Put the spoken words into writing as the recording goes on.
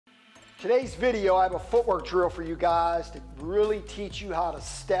Today's video, I have a footwork drill for you guys to really teach you how to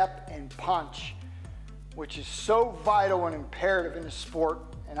step and punch, which is so vital and imperative in the sport.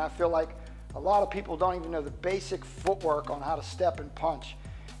 And I feel like a lot of people don't even know the basic footwork on how to step and punch.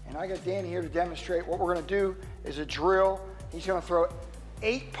 And I got Danny here to demonstrate. What we're gonna do is a drill. He's gonna throw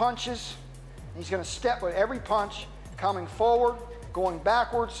 8 punches. He's gonna step with every punch, coming forward, going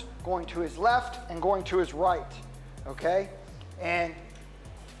backwards, going to his left, and going to his right, okay? And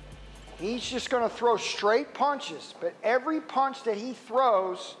he's just gonna throw straight punches, but every punch that he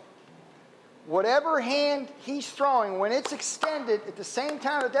throws, whatever hand he's throwing, when it's extended, at the same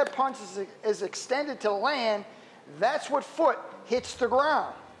time that that punch is extended to land, that's what foot hits the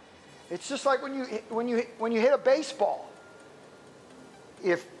ground. It's just like when you hit a baseball.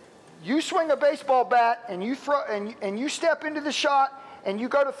 If you swing a baseball bat and you throw and you step into the shot and you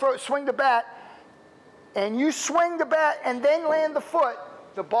go to swing the bat, and you swing the bat and then land the foot,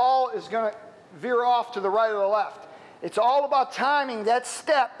 the ball is going to veer off to the right or the left. It's all about timing that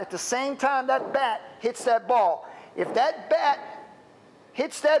step at the same time that bat hits that ball. If that bat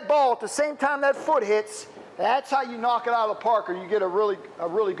hits that ball at the same time that foot hits, that's how you knock it out of the park, or you get a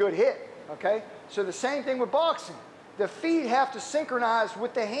really good hit, okay? So the same thing with boxing. The feet have to synchronize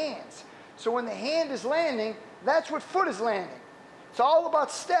with the hands. So when the hand is landing, that's what foot is landing. It's all about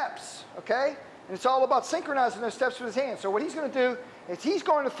steps, okay? And it's all about synchronizing those steps with his hands. So what he's going to do is he's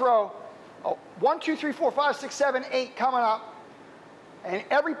going to throw 1, 2, 3, 4, 5, 6, 7, 8 coming up. And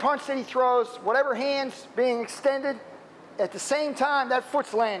every punch that he throws, whatever hand's being extended, at the same time that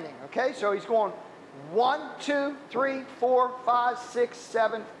foot's landing, okay? So he's going 1, 2, 3, 4, 5, 6,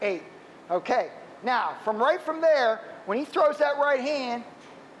 7, 8. Okay, now right from there, when he throws that right hand,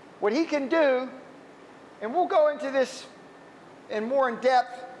 what he can do, and we'll go into this in more in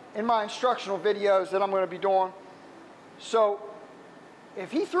depth in my instructional videos that I'm going to be doing. So if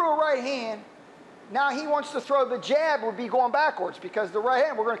he threw a right hand, now he wants to throw the jab, would be going backwards, because the right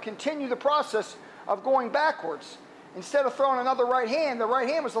hand, we're going to continue the process of going backwards. Instead of throwing another right hand, the right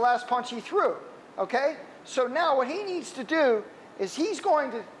hand was the last punch he threw, okay? So now what he needs to do is he's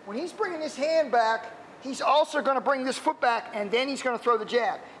going to, when he's bringing his hand back, he's also going to bring this foot back, and then he's going to throw the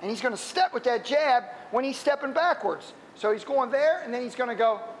jab. And he's going to step with that jab when he's stepping backwards. So he's going there, and then he's going to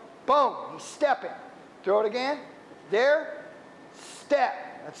go, boom, he's stepping. Throw it again, there, step.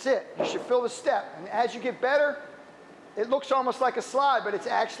 That's it. You should feel the step. And as you get better, it looks almost like a slide, but it's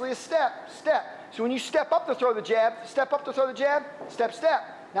actually a step, step. So when you step up to throw the jab, step up to throw the jab, step, step.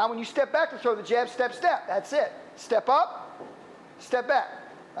 Now when you step back to throw the jab, step, step. That's it. Step up, step back.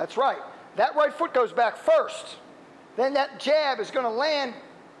 That's right. That right foot goes back first. Then that jab is going to land.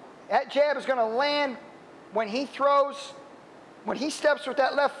 That jab is going to land when he throws, when he steps with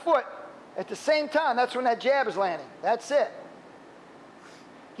that left foot. At the same time, that's when that jab is landing. That's it.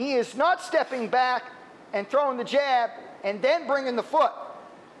 He is not stepping back and throwing the jab and then bringing the foot.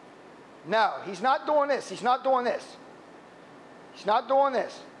 No, he's not doing this. He's not doing this. He's not doing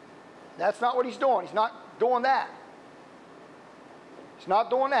this. That's not what he's doing. He's not doing that. He's not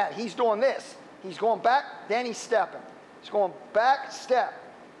doing that. He's doing this. He's going back, then he's stepping. He's going back, step.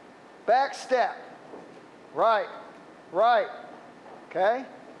 Back, step. Right. Right. Okay?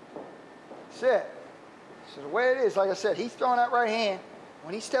 That's it. So the way it is, like I said, he's throwing that right hand.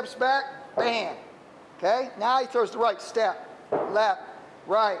 When he steps back, bam. Okay? Now he throws the right step. Left,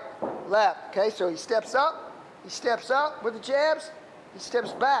 right, left. Okay? So he steps up with the jabs. He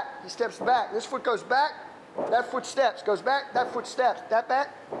steps back. He steps back. This foot goes back. That foot steps. Goes back. That foot steps. That back.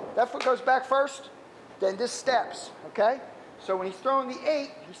 That foot goes back first. Then this steps. Okay? So when he's throwing the 8,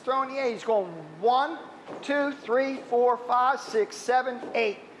 he's going 1, 2, 3, 4, 5, 6, 7,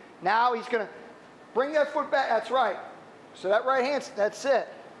 8. Now he's going to bring that foot back. That's right. So that right hand, that's it.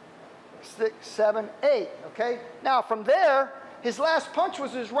 6, 7, 8, okay? Now from there, his last punch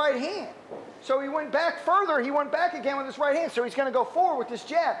was his right hand. So he went back further, he went back again with his right hand, so he's gonna go forward with this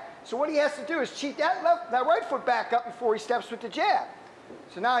jab. So what he has to do is cheat that right foot back up before he steps with the jab.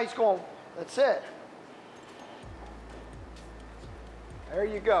 So now he's going, that's it. There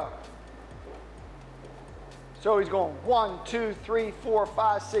you go. So he's going 1, 2, 3, 4,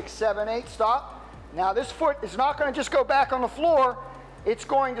 5, 6, 7, 8, stop. Now this foot is not going to just go back on the floor. It's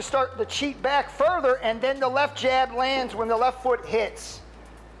going to start to cheat back further, and then the left jab lands when the left foot hits.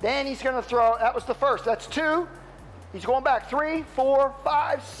 Then he's going to throw, that was the first, that's 2. He's going back 3, 4,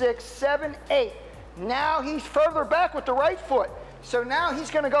 5, 6, 7, 8. Now he's further back with the right foot. So now he's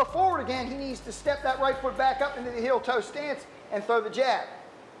going to go forward again. He needs to step that right foot back up into the heel-toe stance and throw the jab.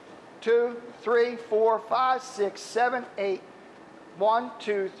 2, 3, 4, 5, 6, 7, 8. 1,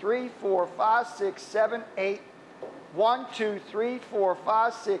 2, 3, 4, 5, 6, 7, 8. 1, 2, 3, 4,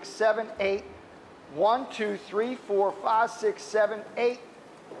 5, 6, 7, 8. 1, 2, 3, 4, 5, 6, 7, 8.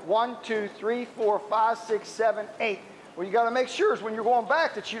 1, 2, 3, 4, 5, 6, 7, 8. What you got to make sure is when you're going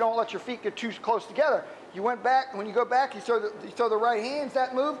back that you don't let your feet get too close together. You went back, when you go back, you throw the right hands,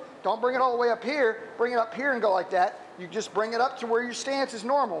 that move. Don't bring it all the way up here. Bring it up here and go like that. You just bring it up to where your stance is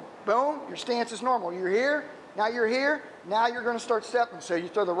normal. Boom, your stance is normal. You're here, now you're here, now you're going to start stepping. So you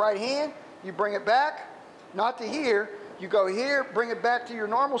throw the right hand, you bring it back, not to here. You go here, bring it back to your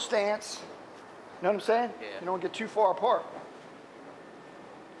normal stance. You know what I'm saying? Yeah. You don't get too far apart.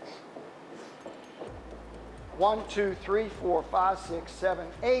 1, 2, 3, 4, 5, 6, 7,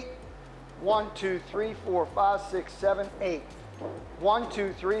 8. 1, 2, 3, 4, 5, 6, 7, 8. 1,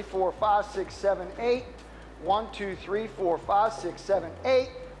 2, 3, 4, 5, 6, 7, 8. 1, 2, 3, 4, 5, 6, 7, 8.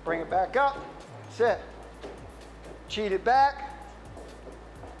 Bring it back up. That's it. Cheat it back.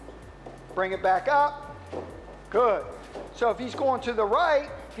 Bring it back up. Good. So if he's going to the right,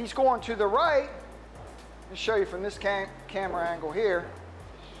 let me show you from this camera angle here.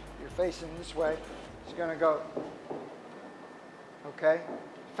 You're facing this way. He's going to go, okay?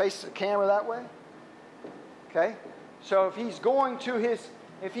 Face the camera that way. Okay? So if he's going to his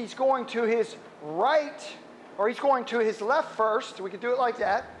right, or he's going to his left first, we could do it like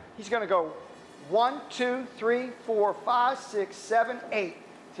that. He's going to go 1, 2, 3, 4, 5, 6, 7, 8.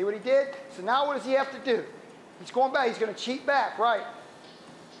 See what he did? So now what does he have to do? He's going back. He's going to cheat back, right?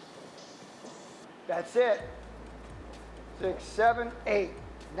 That's it. 6, 7, 8.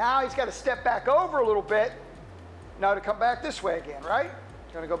 Now he's got to step back over a little bit. Now to come back this way again, right?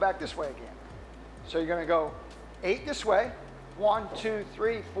 He's going to go back this way again. So you're going to go 8 this way. 1, 2,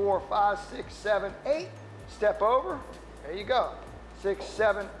 3, 4, 5, 6, 7, 8. Step over. There you go. 6,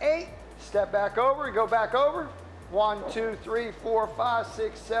 7, 8. Step back over. You go back over. 1, 2, 3, 4, 5,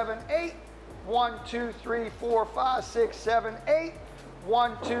 6, 7, 8. 1, 2, 3, 4, 5, 6, 7, 8.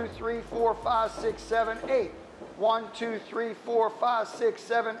 1, 2, 3, 4, 5, 6, 7, 8. 1, 2, 3, 4, 5, 6,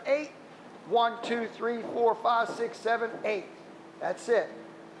 7, 8. 1, 2, 3, 4, 5, 6, 7, 8. That's it.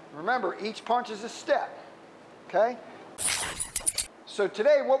 Remember, each punch is a step. Okay? So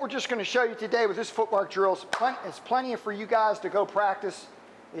today, what we're just going to show you today with this footwork drill is plenty for you guys to go practice.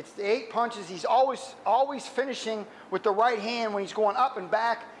 It's the 8 punches. He's always finishing with the right hand when he's going up and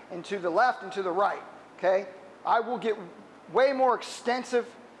back and to the left and to the right. Okay? I will get way more extensive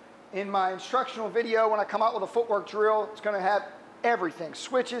in my instructional video when I come out with a footwork drill. It's going to have everything,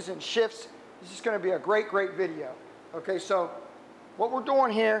 switches and shifts. This is going to be a great, great video. Okay, so what we're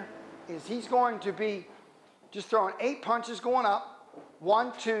doing here is he's going to be just throwing 8 punches going up.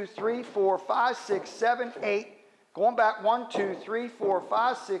 1, 2, 3, 4, 5, 6, 7, 8. Going back 1, 2, 3, 4,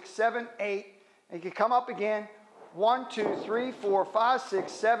 5, 6, 7, 8. And you can come up again. 1, 2, 3, 4, 5,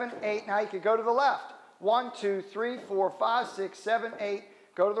 6, 7, 8. Now you can go to the left. 1, 2, 3, 4, 5, 6, 7, 8.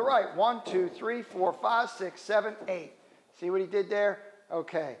 Go to the right. 1, 2, 3, 4, 5, 6, 7, 8. See what he did there?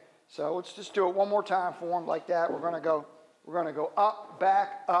 Okay. So let's just do it one more time for him like that. We're going to go up,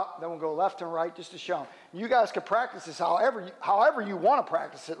 back, up. Then we'll go left and right just to show him. You guys can practice this however you want to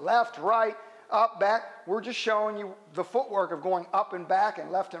practice it. Left, right, up, back. We're just showing you the footwork of going up and back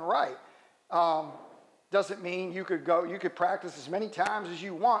and left and right. Doesn't mean you could practice as many times as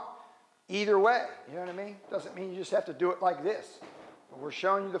you want either way. You know what I mean? Doesn't mean you just have to do it like this. But we're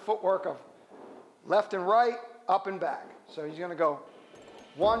showing you the footwork of left and right, up and back. So he's going to go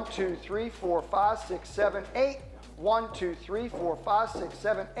 1, 2, 3, 4, 5, 6, 7, 8. 1, 2, 3, 4, 5, 6,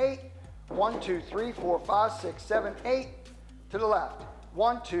 7, 8. 1, 2, 3, 4, 5, 6, 7, 8. To the left.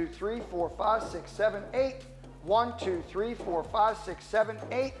 1, 2, 3, 4, 5, 6, 7, 8. 1, 2, 3, 4, 5, 6, 7,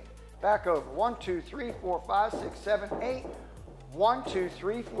 8. Back over. 1, 2, 3, 4, 5, 6, 7, 8. 1, 2,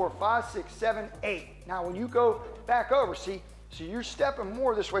 3, 4, 5, 6, 7, 8. Now when you go back over, see, so you're stepping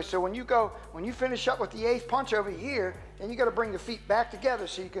more this way. So when you finish up with the 8th punch over here, then you got to bring the feet back together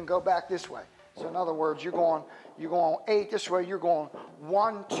so you can go back this way. So in other words, you're going 8 this way. You're going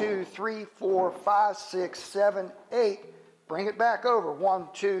 1, 2, 3, 4, 5, 6, 7, 8. Bring it back over. 1,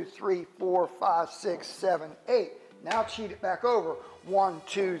 2, 3, 4, 5, 6, 7, 8. Now cheat it back over. 1,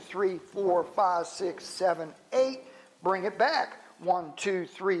 2, 3, 4, 5, 6, 7, 8. Bring it back. 1, 2,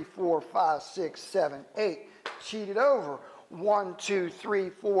 3, 4, 5, 6, 7, 8. Cheat it over. 1, 2, 3,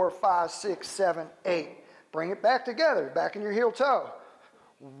 4, 5, 6, 7, 8. Bring it back together, back in your heel toe.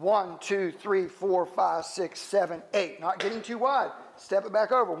 1, 2, 3, 4, 5, 6, 7, 8. Not getting too wide. Step it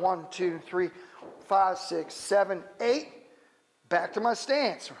back over. 1, 2, 3, 5, 6, 7, 8. Back to my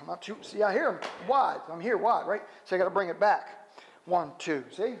stance. I'm not too, see, I hear him wide. I'm here wide, right? So I got to bring it back. 1, 2.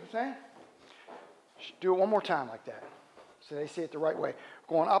 See what I'm saying? Do it one more time like that. so they see it the right way.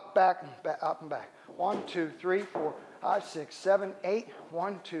 Going up, back, and back, up and back. 1, 2, 3, 4, 5, 6, 7, 8.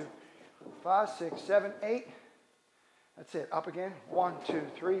 1, 2, 5, 6, 7, 8. That's it. Up again. 1, 2,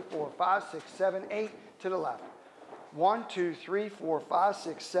 3, 4, 5, 6, 7, 8. To the left. 1, 2, 3, 4, 5,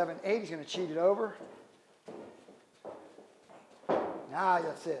 6, 7, 8. He's going to cheat it over. Now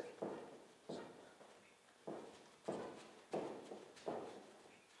that's it.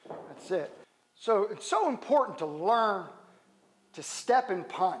 That's it. So it's so important to learn to step and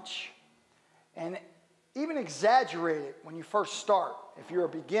punch, and even exaggerate it when you first start. If you're a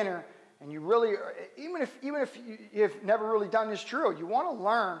beginner and you really, even if you've never really done this drill, you want to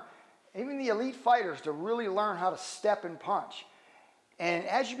learn, even the elite fighters, to really learn how to step and punch. And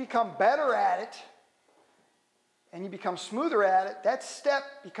as you become better at it, and you become smoother at it, that step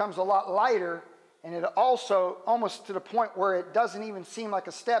becomes a lot lighter, and it also almost to the point where it doesn't even seem like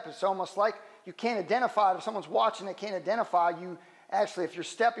a step. It's almost like you can't identify it. If someone's watching, they can't identify you actually if you're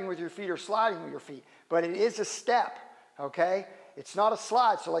stepping with your feet or sliding with your feet. But it is a step, okay? It's not a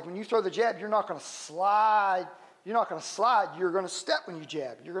slide. So like when you throw the jab, you're not going to slide. You're not going to slide. You're going to step when you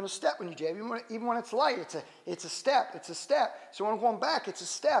jab. You're going to step when you jab. Even when it's light, it's a step. It's a step. So when I'm going back, it's a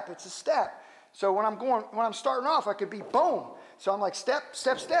step. It's a step. So when I'm starting off, I could be boom. So I'm like step,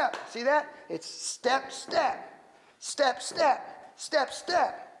 step, step. See that? It's step, step, step, step, step,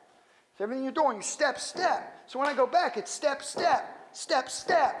 step. So everything you're doing, you step, step. So when I go back, it's step, step, step,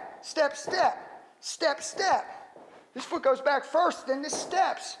 step, step, step, step, step. This foot goes back first, then this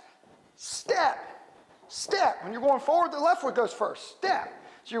steps. Step, step. When you're going forward, the left foot goes first. Step.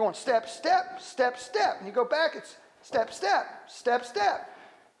 So you're going step, step, step, step. When you go back, it's step, step, step, step.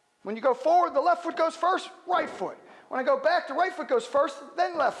 When you go forward, the left foot goes first, right foot. When I go back, the right foot goes first,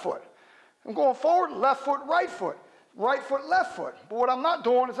 then left foot. I'm going forward, left foot, right foot, left foot. But what I'm not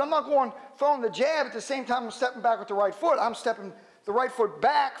doing is I'm not going throwing the jab at the same time I'm stepping back with the right foot. I'm stepping the right foot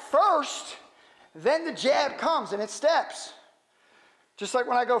back first, then the jab comes and it steps. Just like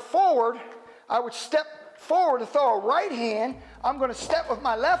when I go forward, I would step forward to throw a right hand. I'm going to step with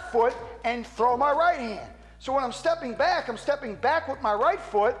my left foot and throw my right hand. So when I'm stepping back with my right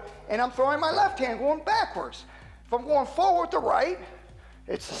foot, and I'm throwing my left hand going backwards. If I'm going forward with the right,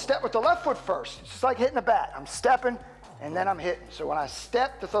 it's a step with the left foot first. It's just like hitting a bat. I'm stepping, and then I'm hitting. So when I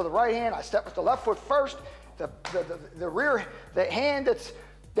step to throw the right hand, I step with the left foot first. The hand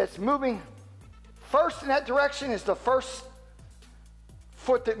that's moving first in that direction is the first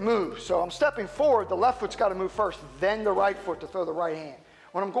foot that moves. So I'm stepping forward, the left foot's got to move first, then the right foot to throw the right hand.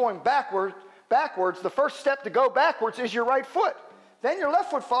 When I'm going backwards, the first step to go backwards is your right foot. Then your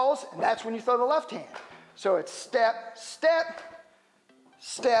left foot follows, and that's when you throw the left hand. So it's step, step,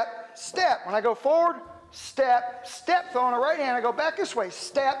 step, step. When I go forward, step, step, throwing the right hand. I go back this way,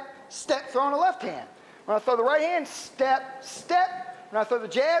 step, step, throwing the left hand. When I throw the right hand, step, step. When I throw the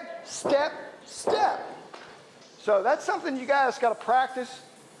jab, step, step. So that's something you guys got to practice.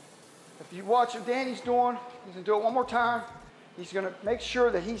 If you watch what Danny's doing, he's going to do it one more time. He's going to make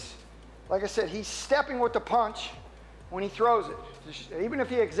sure that he's, like I said, he's stepping with the punch when he throws it. Even if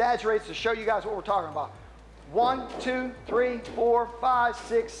he exaggerates, to show you guys what we're talking about. 1, 2, 3, 4, 5,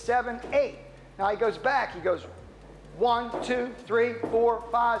 6, 7, 8. Now he goes back. He goes 1, 2, 3, 4,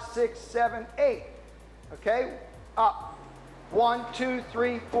 5, 6, 7, 8. Okay? Up. 1, 2,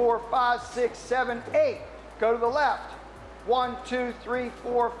 3, 4, 5, 6, 7, 8. Go to the left. 1, 2, 3,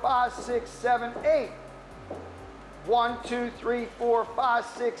 4, 5, 6, 7, 8. 1, 2, 3, 4, 5,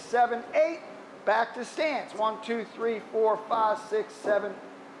 6, 7, 8. Back to stance. 1, 2, 3, 4, 5, 6, 7,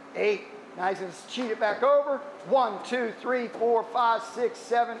 8. Now he's going to cheat it back over. 1, 2, 3, 4, 5, 6,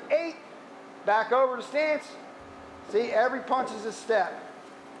 7, 8. Back over to stance. See, every punch is a step.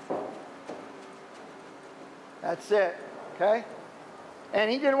 That's it, okay?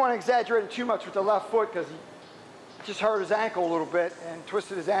 And he didn't want to exaggerate it too much with the left foot because he just hurt his ankle a little bit and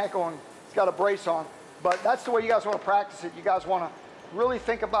twisted his ankle, and he's got a brace on. But that's the way you guys want to practice it. You guys want to really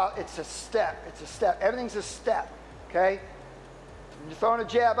think about it's a step. It's a step. Everything's a step, okay? When you're throwing a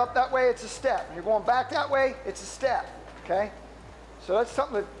jab up that way, it's a step. When you're going back that way, it's a step, okay? So that's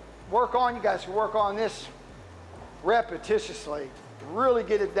something to work on. You guys can work on this repetitiously. Really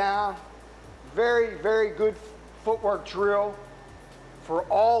get it down. Very, very good footwork drill for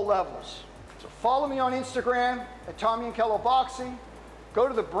all levels. So follow me on Instagram at Yankello Boxing. Go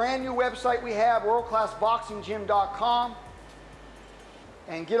to the brand new website we have, worldclassboxinggym.com,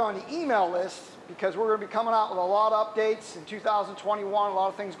 and get on the email list because we're going to be coming out with a lot of updates in 2021, a lot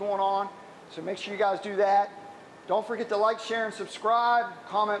of things going on. So make sure you guys do that. Don't forget to like, share, and subscribe.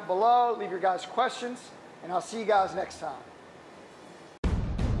 Comment below. Leave your guys' questions, and I'll see you guys next time.